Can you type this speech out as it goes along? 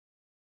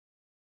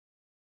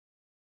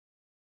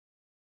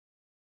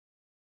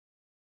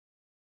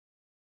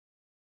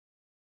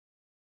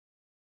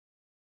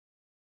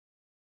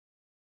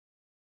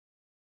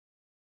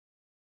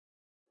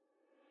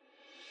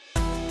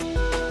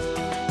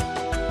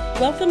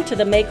Welcome to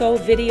the MAICO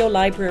Video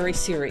Library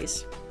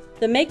Series.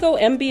 The MAICO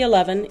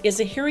MB11 is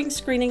a hearing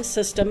screening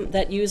system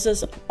that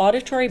uses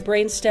auditory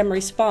brainstem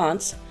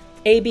response,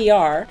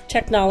 ABR,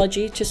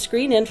 technology to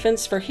screen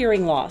infants for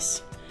hearing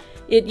loss.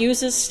 It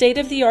uses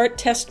state-of-the-art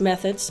test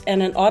methods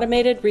and an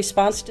automated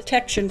response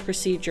detection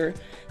procedure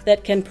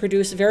that can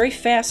produce very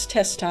fast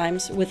test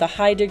times with a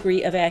high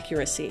degree of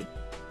accuracy.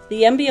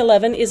 The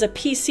MB11 is a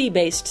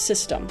PC-based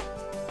system.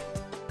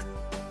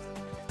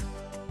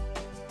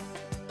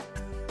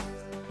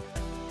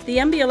 The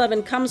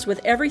MB11 comes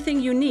with everything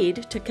you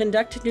need to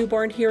conduct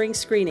newborn hearing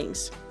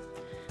screenings.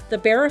 The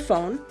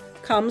BERAphone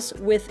comes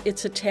with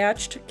its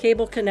attached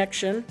cable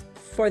connection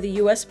for the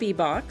USB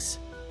box,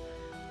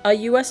 a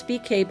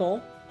USB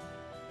cable,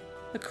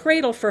 a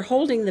cradle for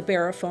holding the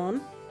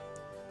BERAphone,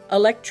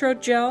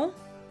 electrode gel,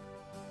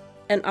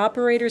 an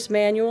operator's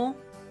manual,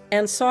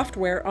 and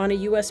software on a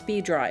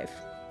USB drive.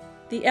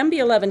 The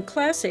MB11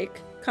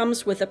 Classic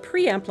comes with a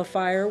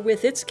preamplifier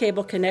with its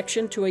cable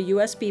connection to a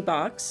USB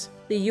box,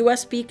 the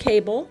USB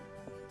cable,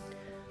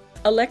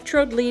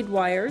 electrode lead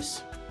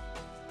wires,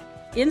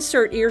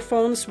 insert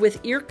earphones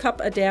with ear cup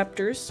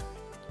adapters,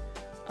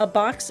 a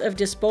box of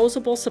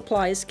disposable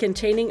supplies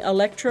containing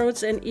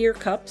electrodes and ear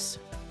cups,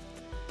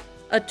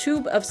 a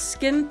tube of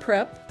skin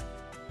prep,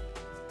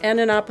 and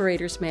an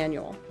operator's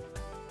manual.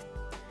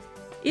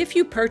 If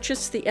you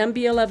purchase the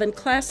MB11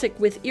 Classic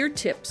with ear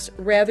tips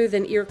rather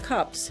than ear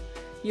cups,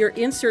 your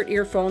insert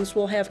earphones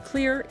will have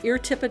clear ear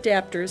tip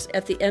adapters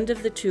at the end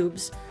of the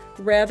tubes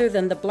rather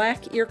than the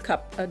black ear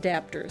cup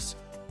adapters.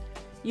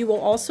 You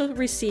will also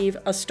receive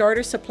a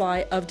starter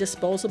supply of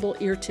disposable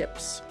ear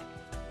tips.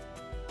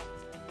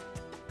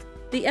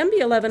 The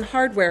MB11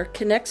 hardware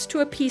connects to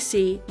a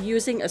PC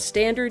using a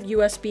standard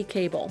USB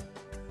cable.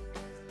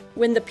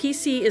 When the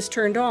PC is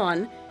turned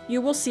on,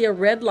 you will see a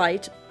red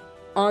light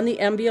on the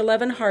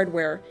MB11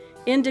 hardware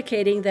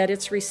indicating that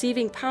it's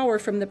receiving power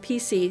from the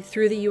PC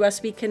through the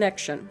USB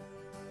connection.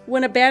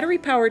 When a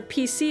battery-powered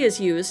PC is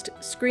used,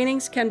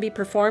 screenings can be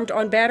performed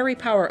on battery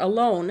power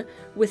alone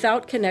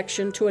without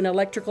connection to an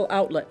electrical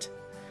outlet.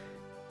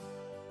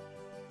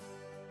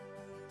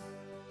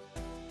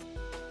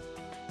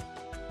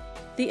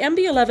 The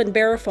MB11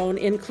 BERAphone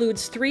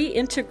includes 3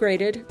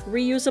 integrated,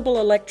 reusable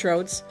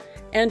electrodes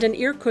and an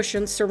ear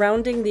cushion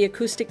surrounding the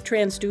acoustic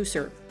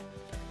transducer.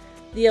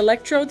 The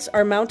electrodes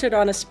are mounted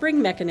on a spring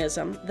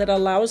mechanism that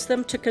allows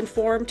them to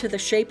conform to the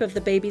shape of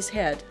the baby's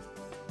head.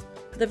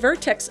 The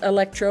vertex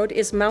electrode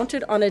is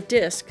mounted on a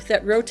disc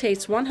that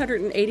rotates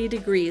 180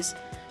 degrees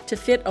to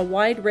fit a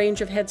wide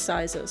range of head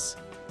sizes.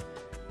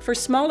 For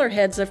smaller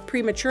heads of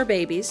premature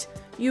babies,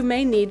 you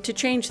may need to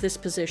change this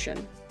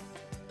position.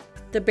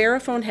 The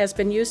BERAphone has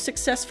been used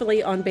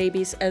successfully on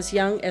babies as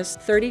young as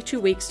 32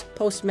 weeks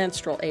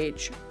post-menstrual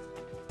age.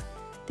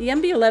 The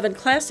MB11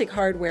 Classic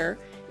hardware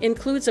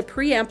includes a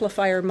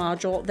preamplifier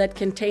module that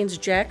contains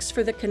jacks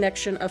for the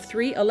connection of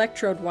 3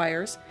 electrode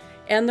wires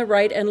and the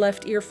right and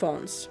left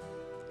earphones.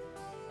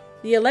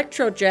 The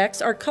electrode jacks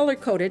are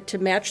color-coded to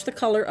match the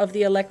color of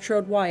the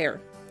electrode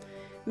wire.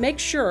 Make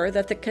sure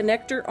that the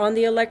connector on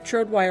the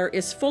electrode wire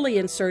is fully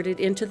inserted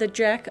into the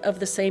jack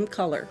of the same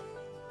color.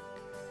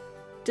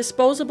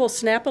 Disposable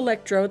snap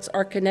electrodes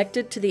are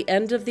connected to the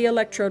end of the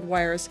electrode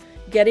wires,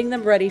 getting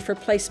them ready for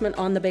placement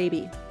on the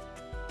baby.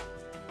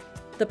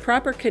 The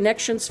proper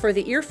connections for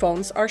the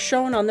earphones are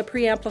shown on the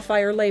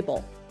preamplifier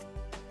label.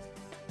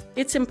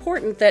 It's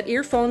important that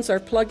earphones are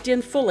plugged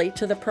in fully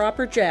to the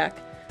proper jack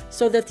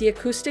so that the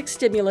acoustic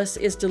stimulus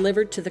is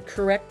delivered to the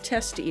correct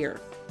test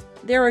ear.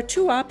 There are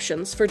 2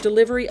 options for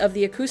delivery of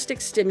the acoustic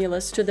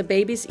stimulus to the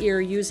baby's ear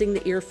using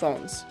the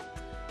earphones.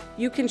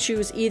 You can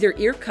choose either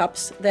ear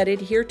cups that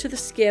adhere to the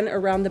skin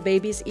around the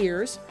baby's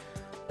ears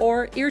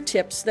or ear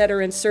tips that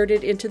are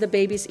inserted into the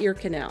baby's ear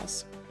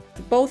canals.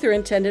 Both are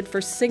intended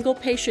for single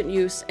patient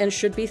use and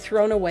should be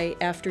thrown away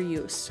after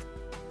use.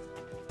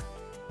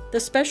 The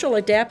special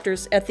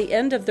adapters at the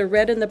end of the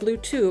red and the blue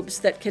tubes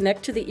that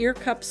connect to the ear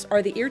cups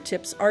or the ear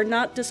tips are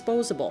not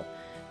disposable.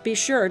 Be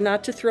sure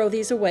not to throw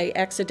these away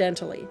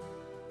accidentally.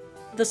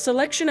 The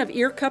selection of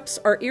ear cups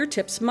or ear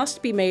tips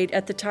must be made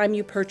at the time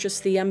you purchase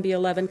the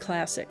MB11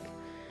 Classic.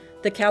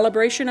 The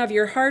calibration of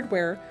your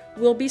hardware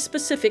will be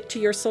specific to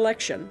your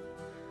selection.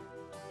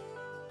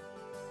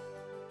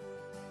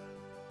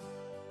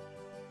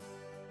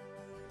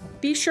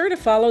 Be sure to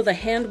follow the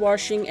hand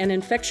washing and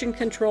infection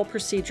control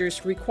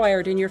procedures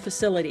required in your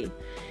facility.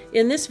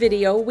 In this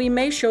video, we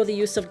may show the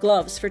use of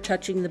gloves for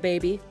touching the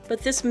baby,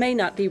 but this may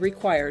not be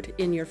required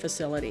in your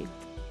facility.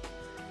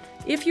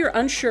 If you're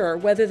unsure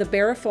whether the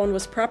BERAphone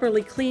was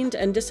properly cleaned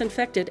and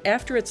disinfected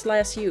after its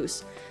last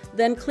use,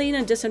 then clean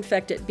and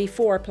disinfect it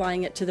before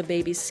applying it to the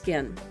baby's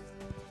skin.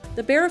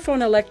 The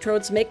BERAphone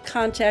electrodes make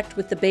contact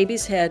with the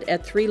baby's head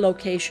at 3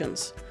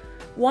 locations.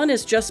 One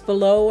is just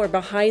below or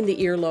behind the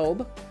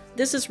earlobe.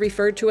 This is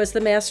referred to as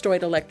the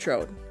mastoid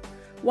electrode.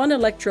 One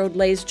electrode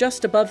lays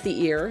just above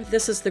the ear.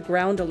 This is the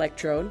ground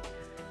electrode.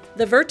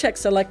 The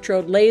vertex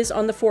electrode lays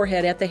on the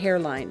forehead at the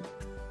hairline.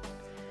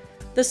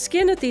 The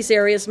skin at these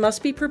areas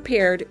must be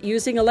prepared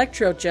using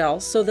electrode gel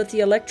so that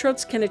the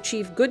electrodes can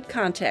achieve good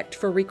contact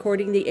for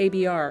recording the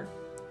ABR.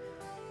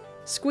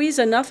 Squeeze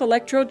enough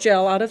electrode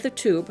gel out of the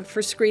tube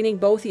for screening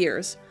both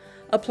ears.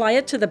 Apply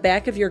it to the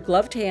back of your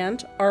gloved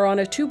hand or on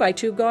a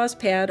 2x2 gauze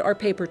pad or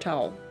paper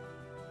towel.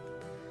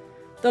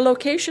 The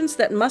locations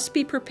that must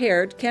be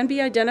prepared can be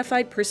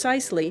identified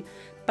precisely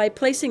by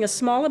placing a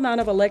small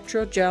amount of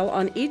electrode gel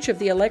on each of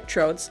the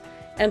electrodes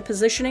and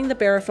positioning the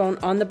BERAphone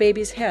on the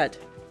baby's head.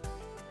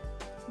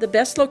 The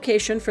best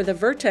location for the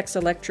vertex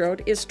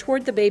electrode is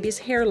toward the baby's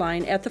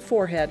hairline at the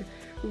forehead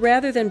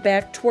rather than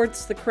back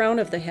towards the crown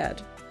of the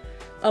head.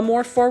 A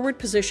more forward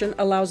position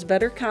allows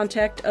better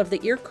contact of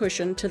the ear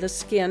cushion to the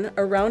skin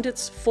around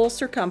its full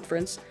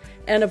circumference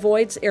and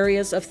avoids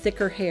areas of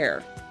thicker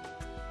hair.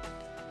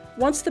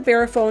 Once the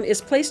BERAphone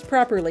is placed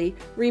properly,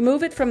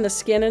 remove it from the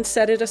skin and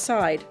set it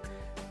aside.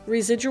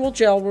 Residual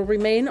gel will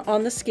remain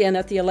on the skin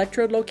at the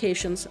electrode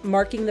locations,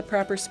 marking the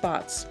proper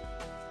spots.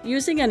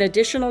 Using an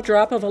additional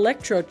drop of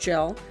electrode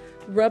gel,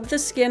 rub the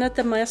skin at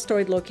the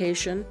mastoid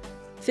location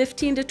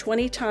 15 to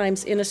 20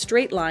 times in a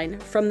straight line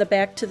from the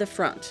back to the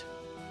front.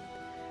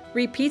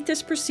 Repeat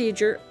this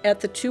procedure at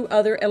the 2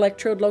 other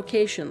electrode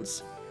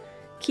locations.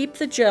 Keep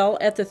the gel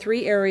at the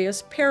 3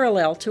 areas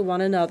parallel to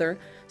one another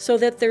so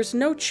that there's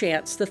no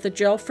chance that the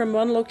gel from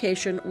one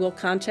location will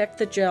contact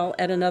the gel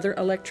at another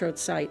electrode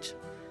site.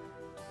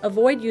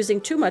 Avoid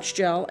using too much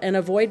gel and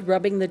avoid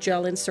rubbing the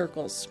gel in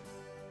circles.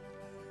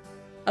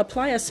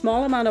 Apply a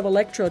small amount of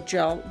electrode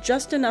gel,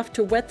 just enough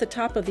to wet the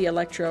top of the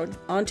electrode,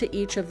 onto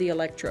each of the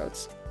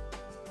electrodes.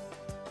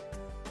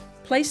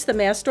 Place the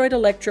mastoid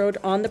electrode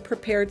on the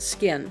prepared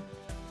skin.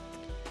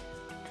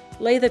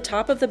 Lay the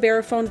top of the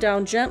BERAphone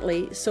down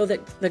gently so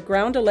that the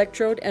ground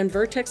electrode and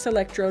vertex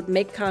electrode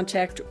make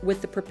contact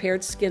with the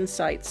prepared skin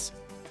sites.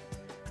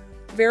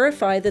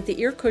 Verify that the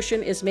ear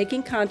cushion is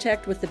making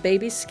contact with the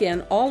baby's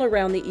skin all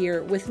around the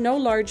ear with no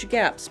large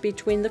gaps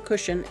between the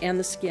cushion and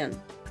the skin.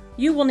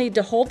 You will need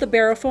to hold the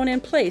BERAphone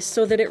in place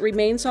so that it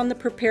remains on the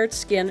prepared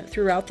skin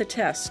throughout the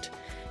test.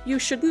 You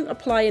shouldn't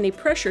apply any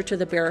pressure to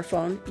the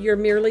BERAphone, you're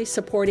merely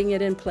supporting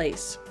it in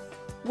place.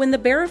 When the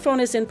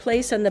BERAphone is in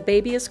place and the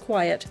baby is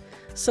quiet,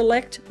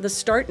 select the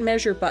Start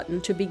Measure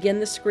button to begin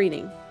the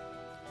screening.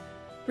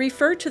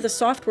 Refer to the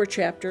software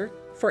chapter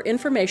for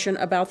information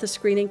about the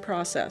screening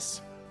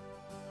process.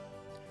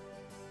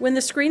 When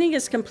the screening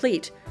is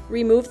complete,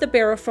 remove the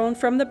BERAphone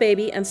from the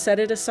baby and set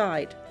it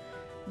aside.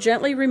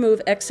 Gently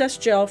remove excess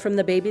gel from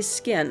the baby's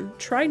skin.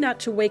 Try not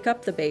to wake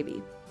up the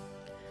baby.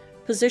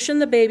 Position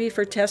the baby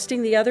for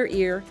testing the other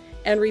ear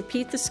and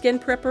repeat the skin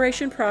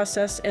preparation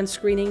process and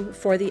screening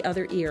for the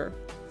other ear.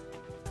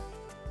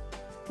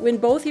 When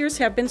both ears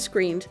have been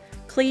screened,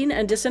 clean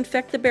and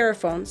disinfect the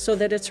BERAphone so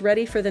that it's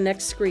ready for the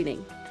next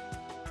screening.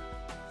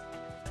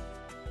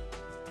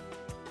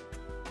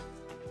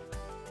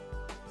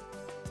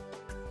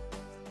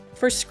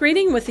 For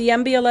screening with the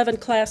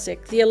MB11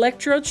 Classic, the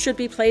electrodes should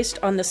be placed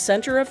on the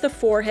center of the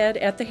forehead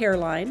at the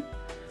hairline,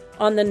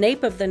 on the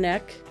nape of the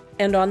neck,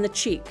 and on the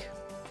cheek.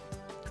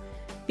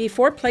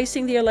 Before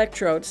placing the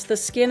electrodes, the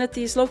skin at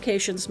these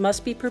locations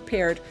must be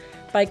prepared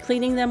by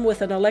cleaning them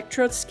with an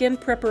electrode skin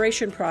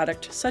preparation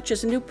product such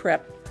as NuPrep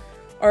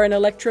or an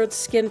electrode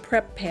skin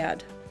prep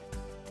pad.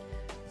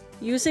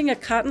 Using a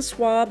cotton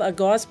swab, a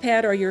gauze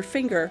pad, or your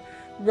finger,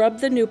 rub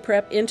the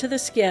NuPrep into the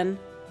skin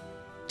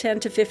 10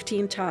 to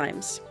 15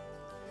 times.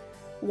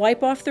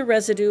 Wipe off the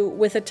residue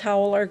with a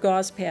towel or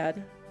gauze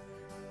pad.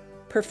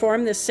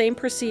 Perform this same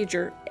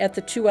procedure at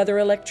the 2 other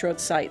electrode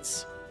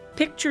sites.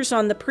 Pictures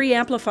on the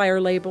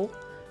preamplifier label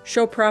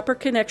show proper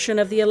connection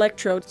of the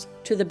electrodes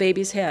to the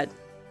baby's head.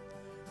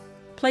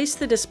 Place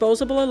the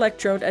disposable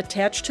electrode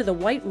attached to the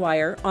white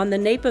wire on the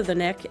nape of the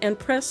neck and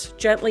press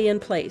gently in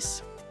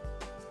place.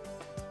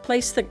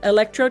 Place the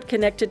electrode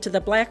connected to the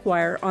black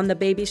wire on the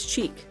baby's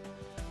cheek.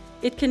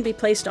 It can be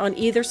placed on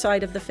either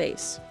side of the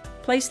face.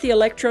 Place the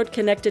electrode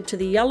connected to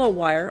the yellow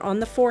wire on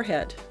the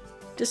forehead.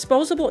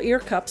 Disposable ear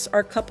cups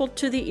are coupled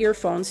to the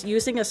earphones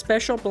using a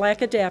special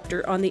black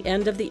adapter on the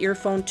end of the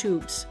earphone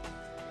tubes.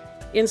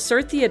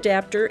 Insert the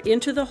adapter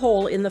into the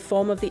hole in the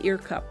foam of the ear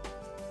cup.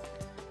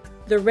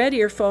 The red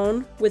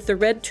earphone with the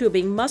red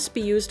tubing must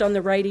be used on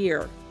the right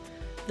ear.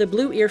 The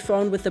blue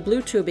earphone with the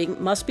blue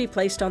tubing must be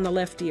placed on the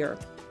left ear.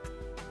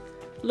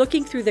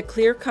 Looking through the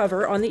clear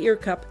cover on the ear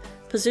cup,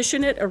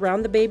 position it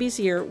around the baby's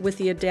ear with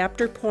the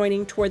adapter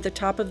pointing toward the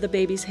top of the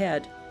baby's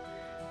head.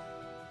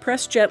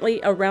 Press gently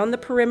around the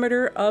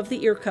perimeter of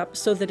the ear cup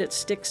so that it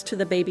sticks to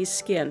the baby's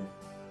skin.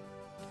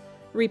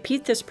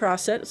 Repeat this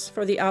process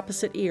for the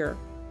opposite ear.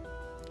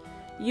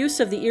 Use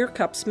of the ear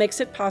cups makes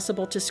it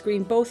possible to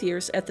screen both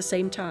ears at the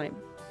same time.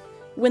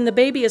 When the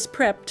baby is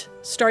prepped,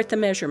 start the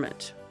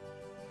measurement.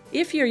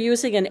 If you're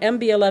using an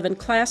MB11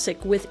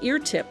 Classic with ear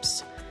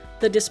tips,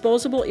 the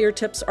disposable ear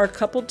tips are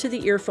coupled to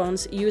the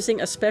earphones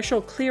using a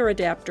special clear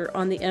adapter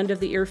on the end of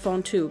the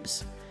earphone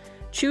tubes.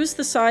 Choose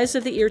the size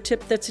of the ear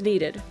tip that's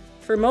needed.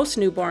 For most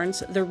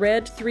newborns, the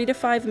red 3 to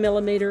 5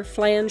 mm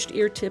flanged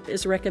ear tip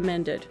is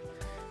recommended.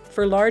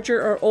 For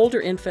larger or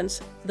older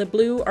infants, the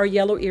blue or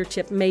yellow ear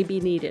tip may be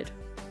needed.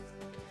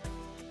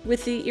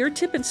 With the ear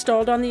tip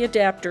installed on the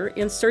adapter,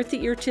 insert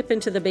the ear tip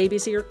into the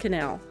baby's ear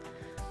canal.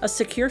 A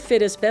secure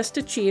fit is best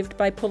achieved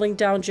by pulling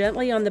down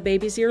gently on the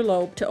baby's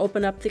earlobe to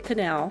open up the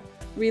canal.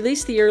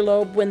 Release the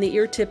earlobe when the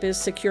ear tip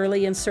is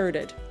securely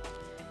inserted.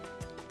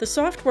 The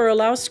software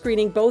allows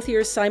screening both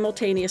ears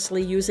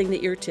simultaneously using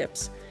the ear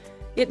tips.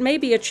 It may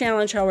be a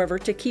challenge, however,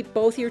 to keep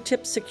both ear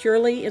tips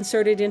securely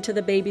inserted into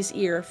the baby's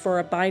ear for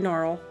a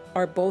binaural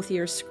or both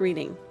ears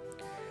screening.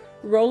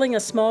 Rolling a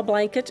small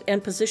blanket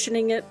and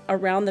positioning it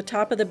around the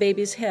top of the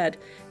baby's head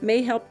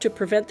may help to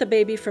prevent the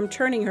baby from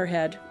turning her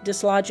head,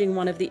 dislodging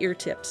one of the ear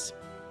tips.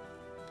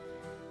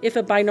 If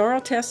a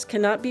binaural test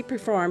cannot be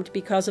performed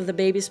because of the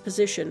baby's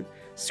position,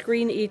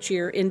 screen each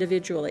ear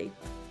individually.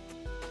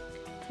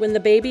 When the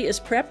baby is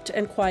prepped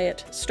and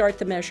quiet, start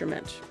the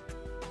measurement.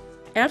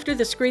 After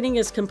the screening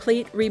is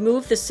complete,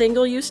 remove the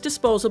single-use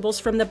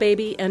disposables from the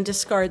baby and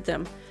discard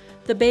them.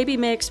 The baby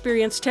may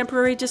experience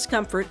temporary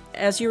discomfort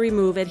as you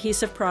remove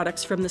adhesive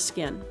products from the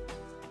skin.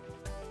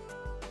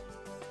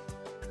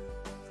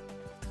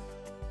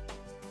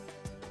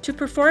 To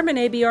perform an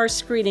ABR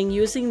screening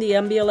using the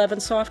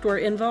MB11 software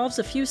involves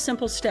a few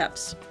simple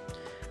steps.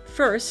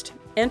 First,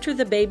 enter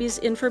the baby's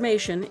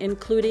information,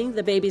 including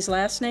the baby's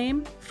last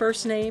name,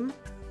 first name,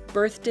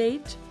 birth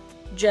date,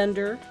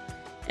 gender,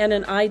 and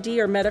an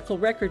ID or medical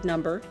record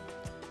number.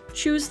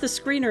 Choose the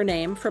screener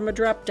name from a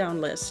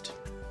drop-down list.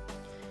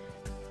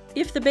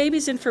 If the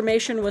baby's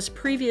information was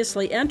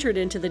previously entered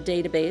into the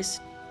database,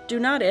 do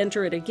not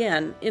enter it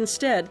again.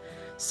 Instead,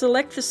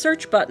 select the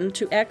search button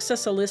to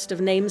access a list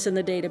of names in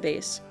the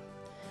database.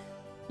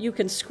 You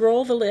can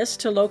scroll the list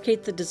to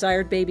locate the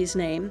desired baby's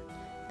name.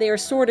 They are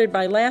sorted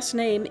by last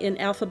name in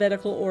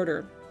alphabetical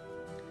order.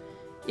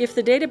 If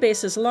the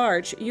database is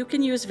large, you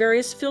can use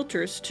various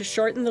filters to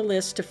shorten the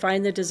list to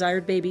find the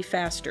desired baby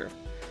faster.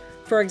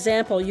 For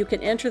example, you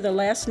can enter the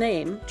last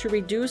name to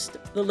reduce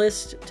the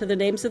list to the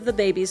names of the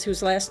babies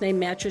whose last name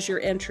matches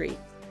your entry.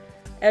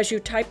 As you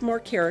type more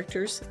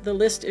characters, the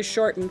list is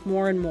shortened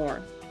more and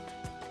more.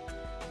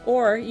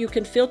 Or you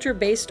can filter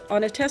based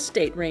on a test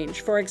date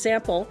range. For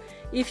example,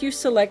 if you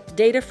select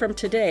data from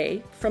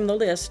today from the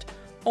list,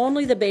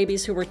 only the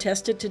babies who were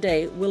tested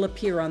today will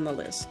appear on the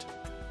list.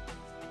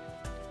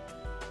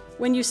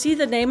 When you see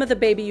the name of the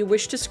baby you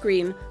wish to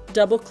screen,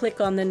 double-click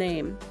on the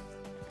name.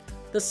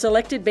 The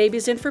selected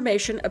baby's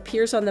information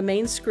appears on the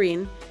main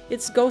screen.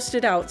 It's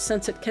ghosted out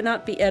since it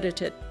cannot be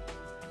edited.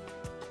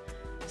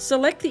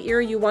 Select the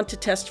ear you want to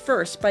test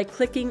first by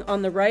clicking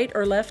on the right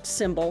or left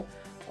symbol,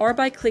 or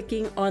by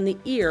clicking on the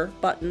Ear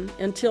button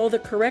until the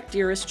correct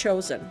ear is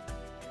chosen.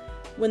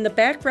 When the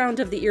background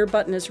of the ear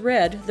button is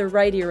red, the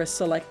right ear is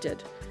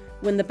selected.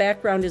 When the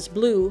background is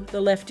blue,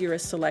 the left ear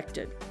is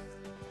selected.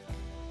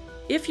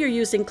 If you're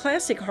using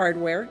classic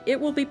hardware, it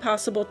will be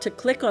possible to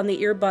click on the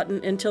ear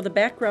button until the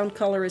background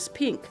color is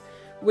pink,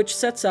 which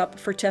sets up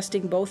for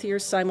testing both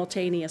ears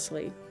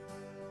simultaneously.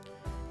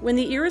 When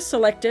the ear is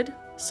selected,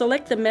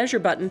 select the Measure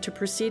button to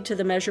proceed to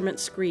the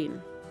measurement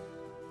screen.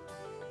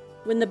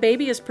 When the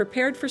baby is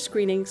prepared for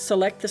screening,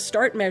 select the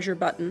Start Measure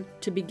button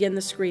to begin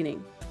the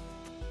screening.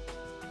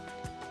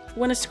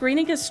 When a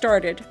screening is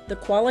started, the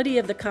quality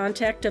of the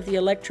contact of the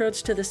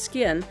electrodes to the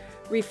skin,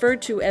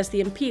 referred to as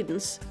the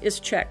impedance, is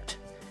checked.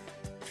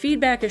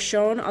 Feedback is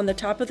shown on the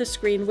top of the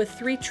screen with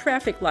 3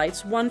 traffic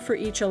lights, one for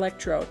each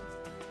electrode.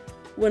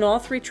 When all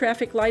 3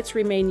 traffic lights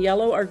remain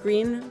yellow or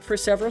green for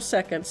several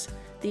seconds,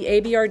 the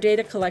ABR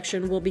data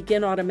collection will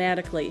begin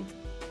automatically.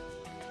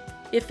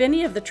 If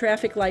any of the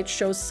traffic lights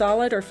shows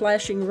solid or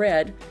flashing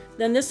red,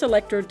 then this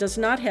electrode does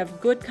not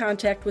have good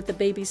contact with the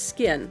baby's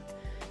skin.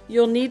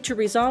 You'll need to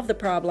resolve the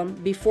problem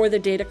before the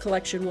data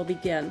collection will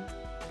begin.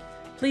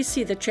 Please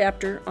see the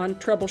chapter on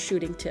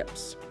troubleshooting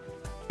tips.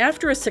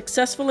 After a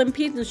successful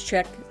impedance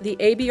check, the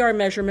ABR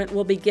measurement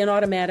will begin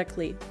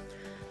automatically.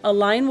 A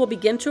line will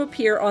begin to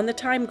appear on the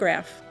time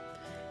graph.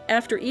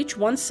 After each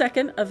 1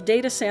 second of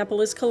data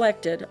sample is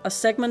collected, a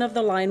segment of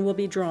the line will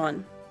be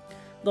drawn.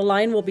 The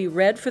line will be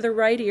red for the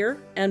right ear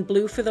and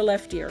blue for the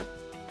left ear.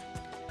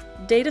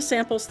 Data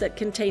samples that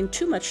contain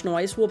too much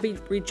noise will be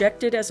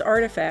rejected as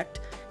artifact,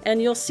 and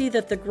you'll see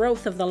that the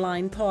growth of the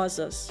line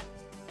pauses.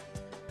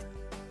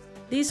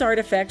 These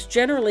artifacts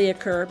generally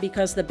occur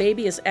because the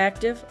baby is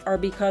active or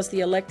because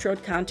the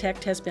electrode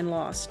contact has been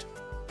lost.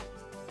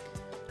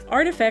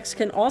 Artifacts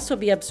can also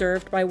be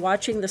observed by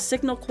watching the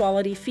signal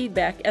quality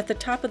feedback at the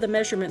top of the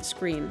measurement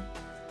screen.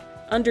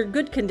 Under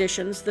good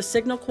conditions, the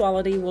signal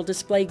quality will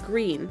display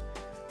green,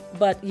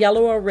 but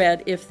yellow or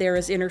red if there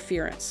is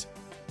interference.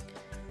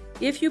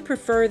 If you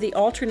prefer the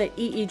alternate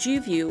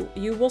EEG view,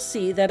 you will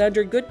see that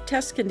under good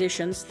test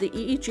conditions, the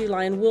EEG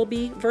line will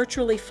be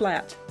virtually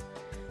flat.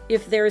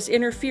 If there is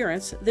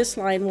interference, this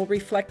line will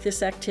reflect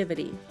this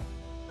activity.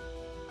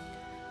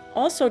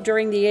 Also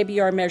during the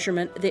ABR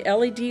measurement, the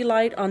LED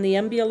light on the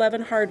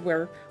MB11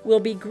 hardware will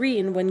be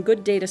green when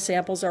good data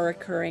samples are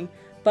occurring,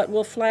 but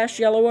will flash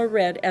yellow or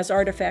red as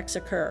artifacts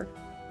occur.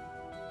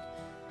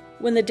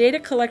 When the data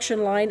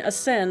collection line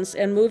ascends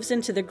and moves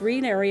into the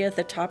green area at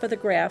the top of the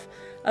graph,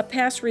 a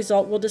pass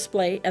result will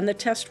display and the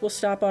test will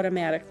stop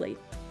automatically.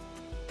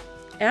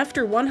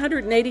 After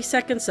 180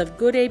 seconds of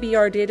good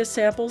ABR data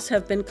samples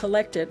have been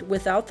collected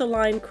without the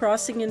line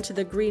crossing into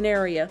the green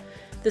area,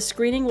 the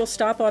screening will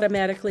stop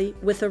automatically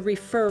with a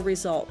refer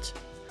result.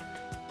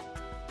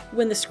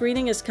 When the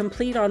screening is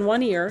complete on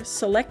one ear,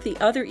 select the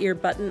other ear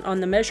button on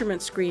the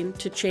measurement screen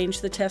to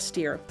change the test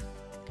ear.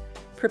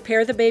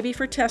 Prepare the baby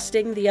for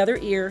testing the other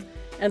ear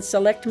and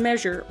select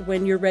Measure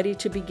when you're ready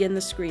to begin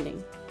the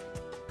screening.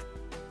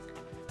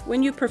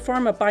 When you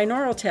perform a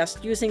binaural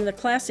test using the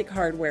Classic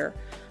hardware,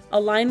 a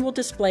line will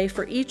display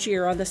for each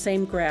ear on the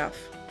same graph.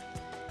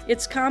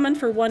 It's common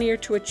for one ear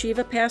to achieve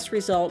a pass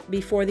result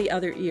before the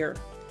other ear.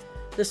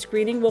 The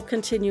screening will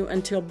continue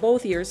until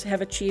both ears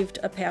have achieved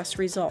a pass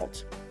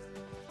result.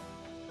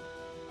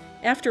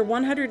 After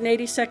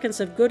 180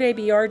 seconds of good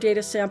ABR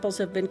data samples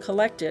have been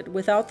collected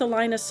without the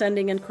line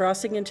ascending and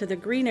crossing into the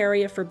green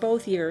area for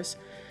both ears,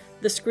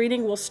 the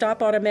screening will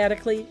stop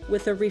automatically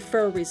with a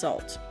refer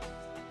result.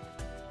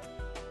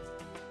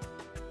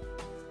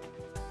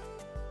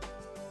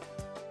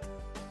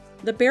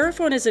 The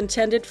BERAphone is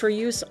intended for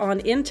use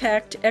on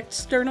intact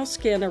external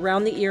skin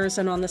around the ears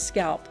and on the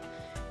scalp.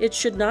 It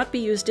should not be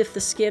used if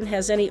the skin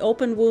has any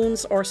open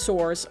wounds or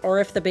sores, or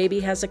if the baby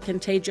has a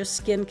contagious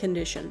skin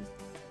condition.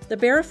 The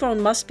BERAphone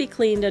must be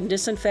cleaned and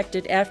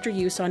disinfected after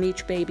use on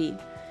each baby.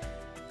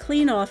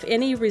 Clean off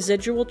any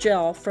residual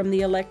gel from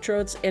the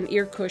electrodes and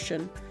ear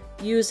cushion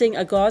using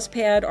a gauze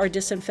pad or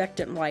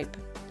disinfectant wipe.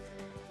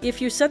 If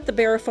you set the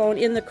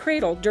BERAphone in the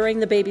cradle during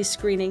the baby's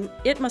screening,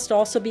 it must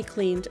also be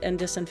cleaned and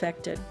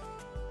disinfected.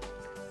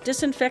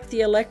 Disinfect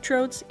the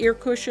electrodes, ear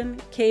cushion,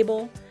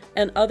 cable,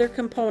 and other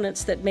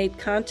components that made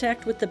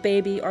contact with the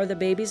baby or the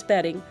baby's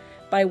bedding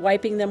by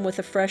wiping them with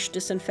a fresh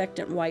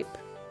disinfectant wipe.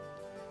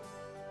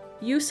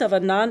 Use of a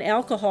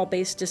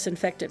non-alcohol-based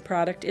disinfectant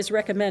product is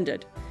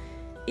recommended.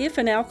 If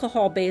an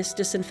alcohol-based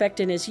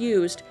disinfectant is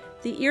used,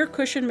 the ear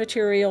cushion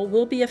material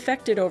will be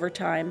affected over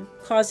time,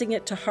 causing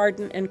it to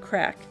harden and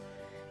crack.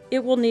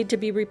 It will need to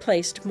be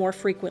replaced more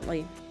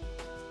frequently.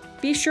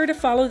 Be sure to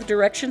follow the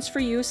directions for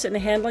use and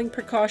handling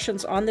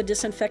precautions on the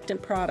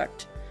disinfectant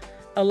product.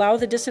 Allow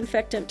the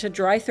disinfectant to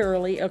dry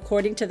thoroughly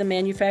according to the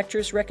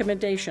manufacturer's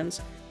recommendations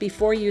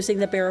before using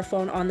the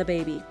BERAphone on the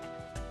baby.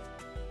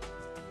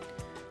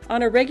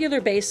 On a regular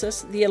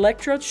basis, the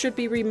electrodes should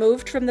be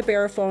removed from the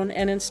BERAphone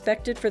and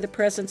inspected for the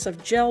presence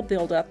of gel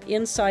buildup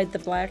inside the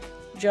black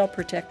gel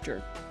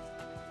protector.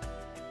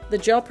 The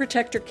gel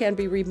protector can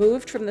be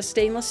removed from the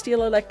stainless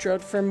steel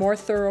electrode for more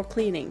thorough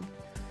cleaning.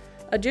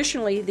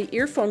 Additionally, the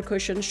earphone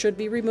cushion should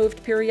be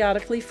removed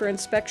periodically for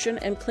inspection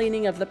and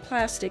cleaning of the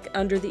plastic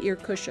under the ear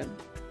cushion.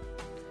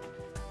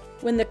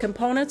 When the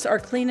components are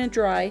clean and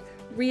dry,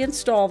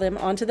 reinstall them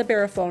onto the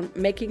BERAphone,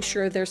 making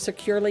sure they're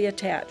securely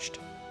attached.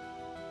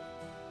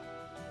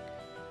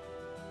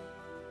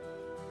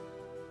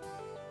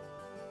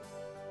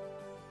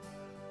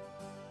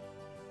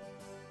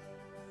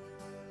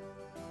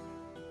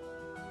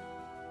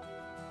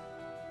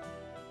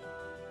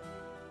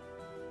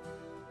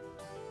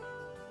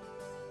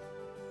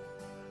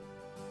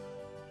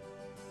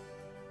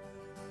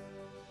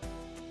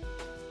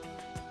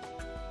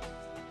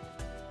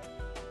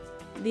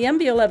 The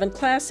MB11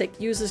 Classic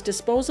uses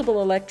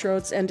disposable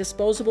electrodes and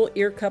disposable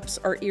ear cups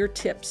or ear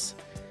tips.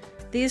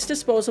 These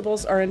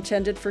disposables are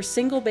intended for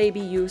single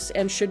baby use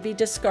and should be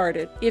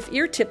discarded. If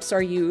ear tips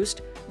are used,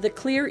 the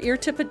clear ear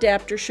tip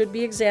adapter should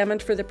be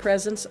examined for the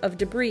presence of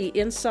debris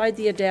inside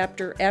the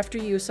adapter after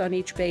use on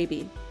each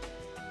baby.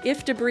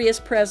 If debris is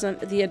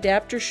present, the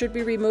adapter should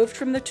be removed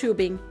from the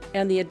tubing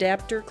and the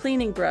adapter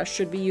cleaning brush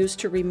should be used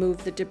to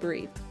remove the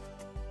debris.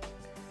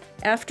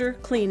 After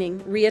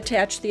cleaning,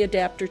 reattach the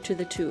adapter to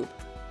the tube.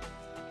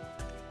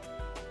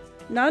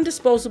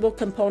 Non-disposable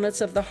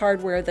components of the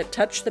hardware that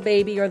touch the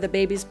baby or the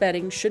baby's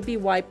bedding should be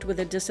wiped with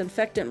a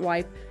disinfectant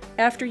wipe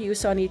after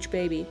use on each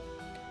baby.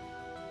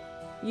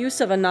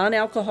 Use of a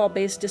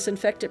non-alcohol-based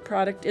disinfectant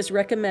product is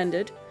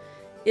recommended.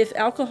 If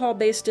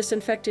alcohol-based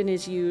disinfectant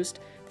is used,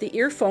 the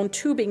earphone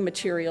tubing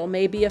material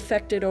may be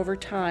affected over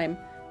time,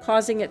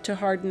 causing it to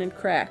harden and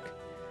crack.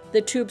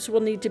 The tubes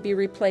will need to be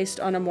replaced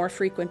on a more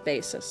frequent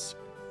basis.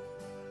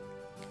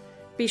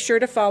 Be sure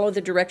to follow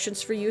the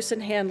directions for use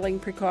and handling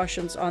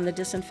precautions on the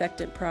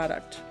disinfectant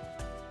product.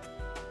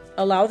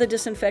 Allow the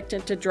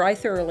disinfectant to dry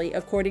thoroughly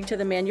according to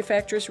the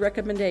manufacturer's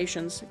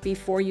recommendations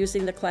before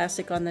using the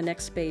Classic on the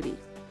next baby.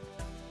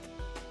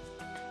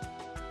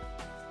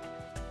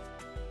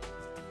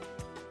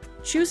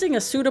 Choosing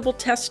a suitable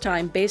test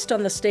time based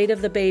on the state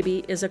of the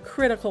baby is a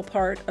critical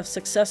part of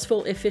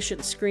successful,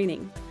 efficient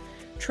screening.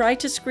 Try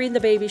to screen the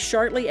baby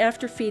shortly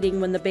after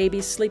feeding when the baby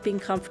is sleeping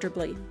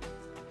comfortably.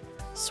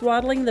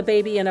 Swaddling the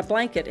baby in a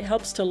blanket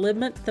helps to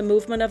limit the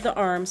movement of the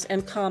arms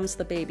and calms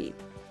the baby.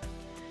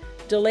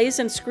 Delays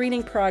in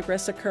screening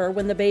progress occur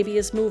when the baby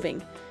is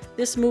moving.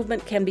 This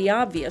movement can be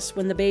obvious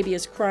when the baby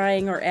is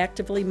crying or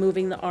actively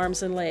moving the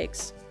arms and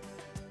legs.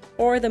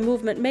 or the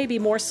movement may be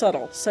more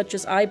subtle, such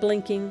as eye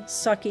blinking,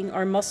 sucking,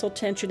 or muscle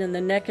tension in the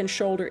neck and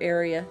shoulder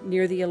area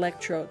near the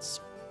electrodes.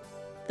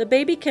 The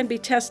baby can be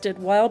tested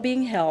while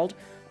being held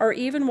or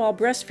even while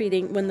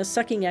breastfeeding when the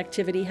sucking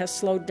activity has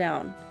slowed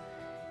down.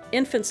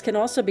 Infants can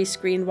also be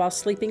screened while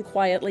sleeping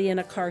quietly in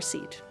a car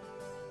seat.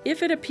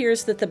 If it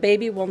appears that the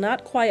baby will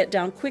not quiet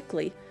down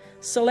quickly,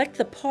 select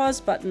the pause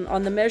button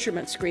on the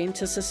measurement screen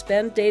to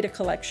suspend data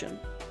collection.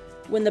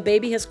 When the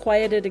baby has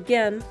quieted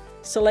again,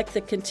 select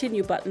the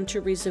continue button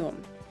to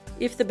resume.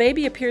 If the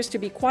baby appears to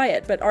be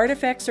quiet but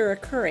artifacts are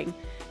occurring,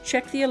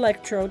 check the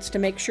electrodes to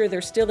make sure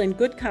they're still in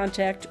good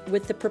contact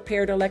with the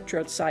prepared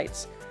electrode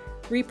sites.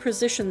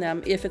 Reposition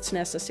them if it's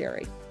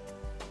necessary.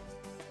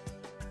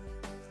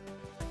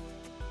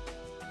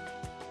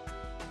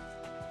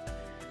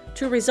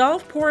 To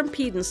resolve poor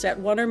impedance at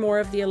one or more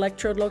of the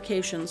electrode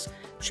locations,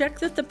 check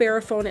that the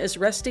BERAphone is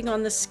resting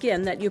on the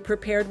skin that you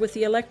prepared with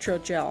the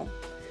electrode gel.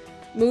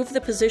 Move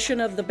the position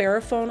of the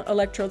BERAphone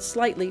electrode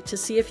slightly to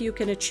see if you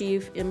can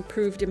achieve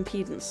improved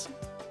impedance.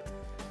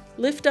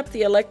 Lift up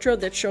the electrode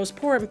that shows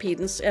poor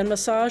impedance and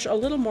massage a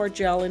little more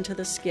gel into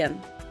the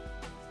skin.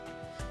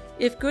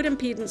 If good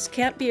impedance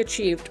can't be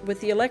achieved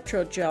with the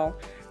electrode gel,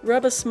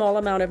 rub a small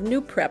amount of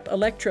NuPrep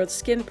electrode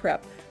skin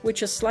prep,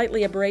 which is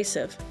slightly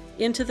abrasive,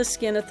 into the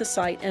skin at the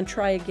site and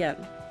try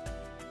again.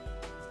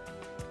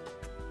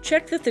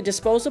 Check that the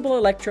disposable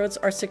electrodes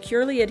are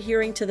securely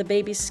adhering to the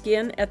baby's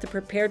skin at the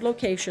prepared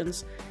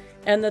locations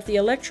and that the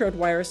electrode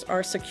wires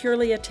are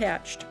securely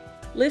attached.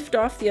 Lift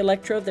off the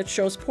electrode that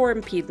shows poor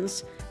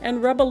impedance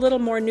and rub a little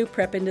more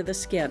NuPrep into the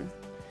skin.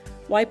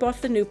 Wipe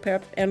off the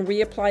NuPrep and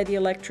reapply the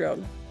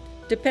electrode.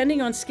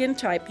 Depending on skin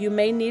type, you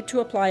may need to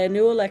apply a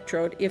new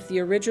electrode if the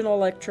original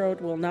electrode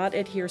will not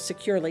adhere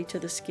securely to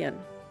the skin.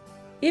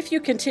 If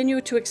you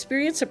continue to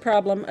experience a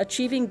problem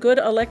achieving good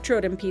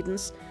electrode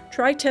impedance,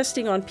 try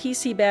testing on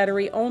PC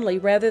battery only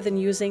rather than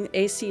using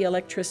AC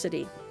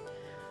electricity.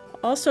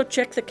 Also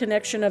check the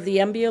connection of the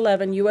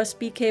MB11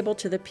 USB cable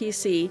to the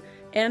PC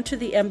and to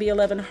the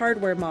MB11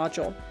 hardware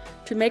module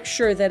to make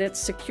sure that it's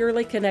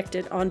securely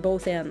connected on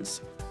both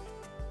ends.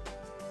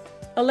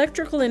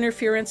 Electrical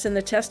interference in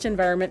the test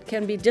environment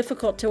can be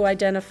difficult to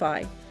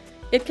identify.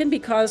 It can be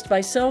caused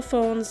by cell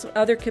phones,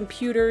 other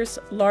computers,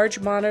 large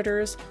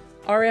monitors,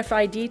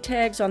 RFID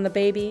tags on the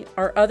baby,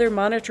 or other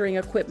monitoring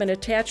equipment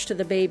attached to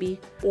the baby,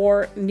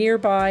 or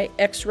nearby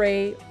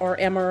X-ray or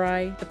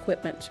MRI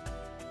equipment.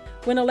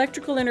 When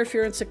electrical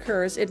interference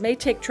occurs, it may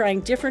take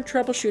trying different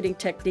troubleshooting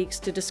techniques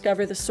to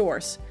discover the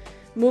source.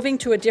 Moving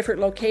to a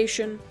different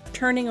location,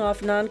 turning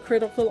off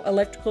non-critical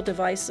electrical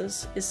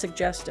devices is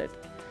suggested.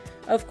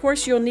 Of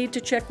course, you'll need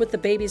to check with the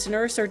baby's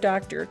nurse or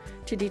doctor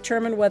to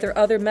determine whether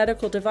other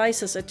medical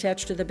devices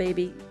attached to the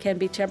baby can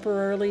be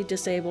temporarily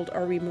disabled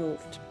or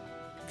removed.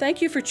 Thank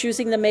you for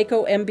choosing the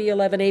MAICO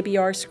MB11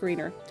 ABR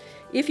screener.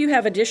 If you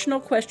have additional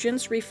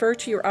questions, refer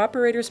to your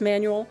operator's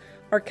manual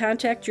or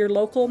contact your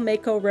local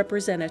MAICO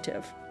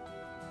representative.